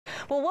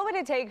Well, what would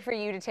it take for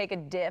you to take a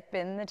dip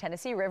in the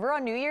Tennessee River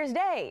on New Year's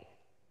Day?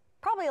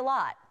 Probably a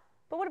lot.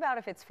 But what about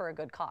if it's for a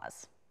good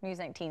cause? News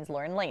 19's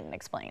Lauren Layton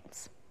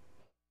explains.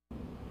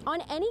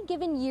 On any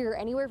given year,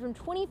 anywhere from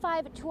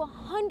 25 to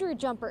 100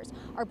 jumpers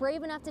are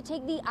brave enough to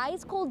take the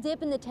ice-cold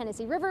dip in the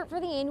Tennessee River for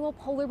the annual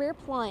Polar Bear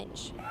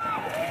Plunge.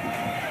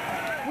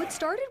 What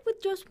started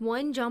with just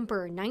one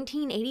jumper in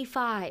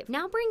 1985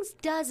 now brings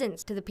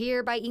dozens to the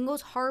pier by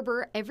Ingalls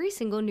Harbor every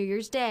single New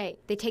Year's Day.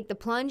 They take the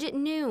plunge at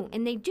noon,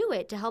 and they do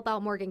it to help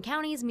out Morgan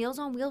County's Meals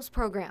on Wheels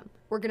program.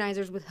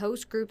 Organizers with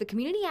host group the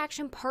Community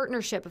Action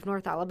Partnership of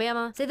North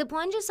Alabama say the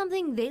plunge is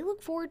something they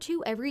look forward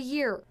to every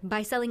year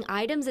by selling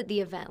items at the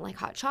event like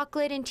hot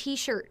chocolate and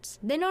t-shirts.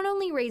 They not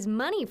only raise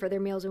money for their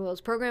Meals on Wheels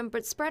program,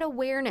 but spread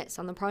awareness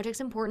on the project's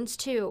importance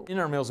too. In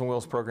our Meals on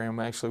Wheels program,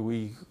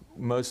 actually,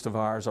 most of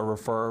ours are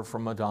referred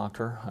from a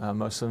doctor.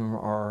 Most of them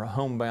are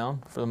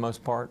homebound for the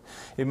most part.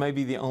 It may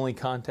be the only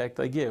contact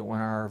they get when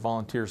our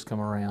volunteers come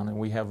around, and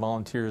we have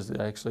volunteers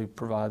that actually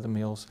provide the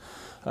meals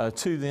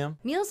to them.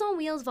 Meals on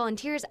Wheels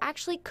volunteers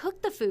actually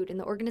cook the food in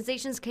the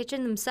organization's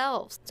kitchen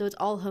themselves, so it's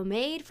all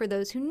homemade for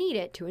those who need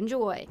it to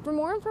enjoy. For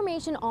more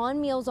information on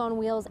Meals on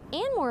Wheels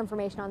and more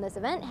information on this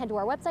event, head to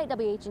our website,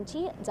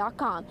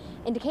 WHNT.com.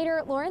 In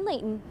Decatur, Lauren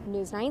Layton,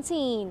 News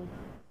 19.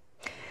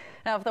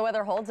 Now, if the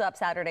weather holds up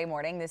Saturday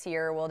morning, this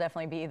year will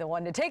definitely be the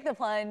one to take the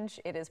plunge.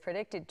 It is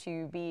predicted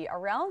to be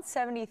around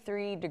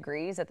 73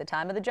 degrees at the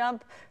time of the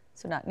jump,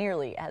 so not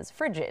nearly as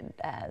frigid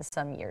as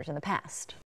some years in the past.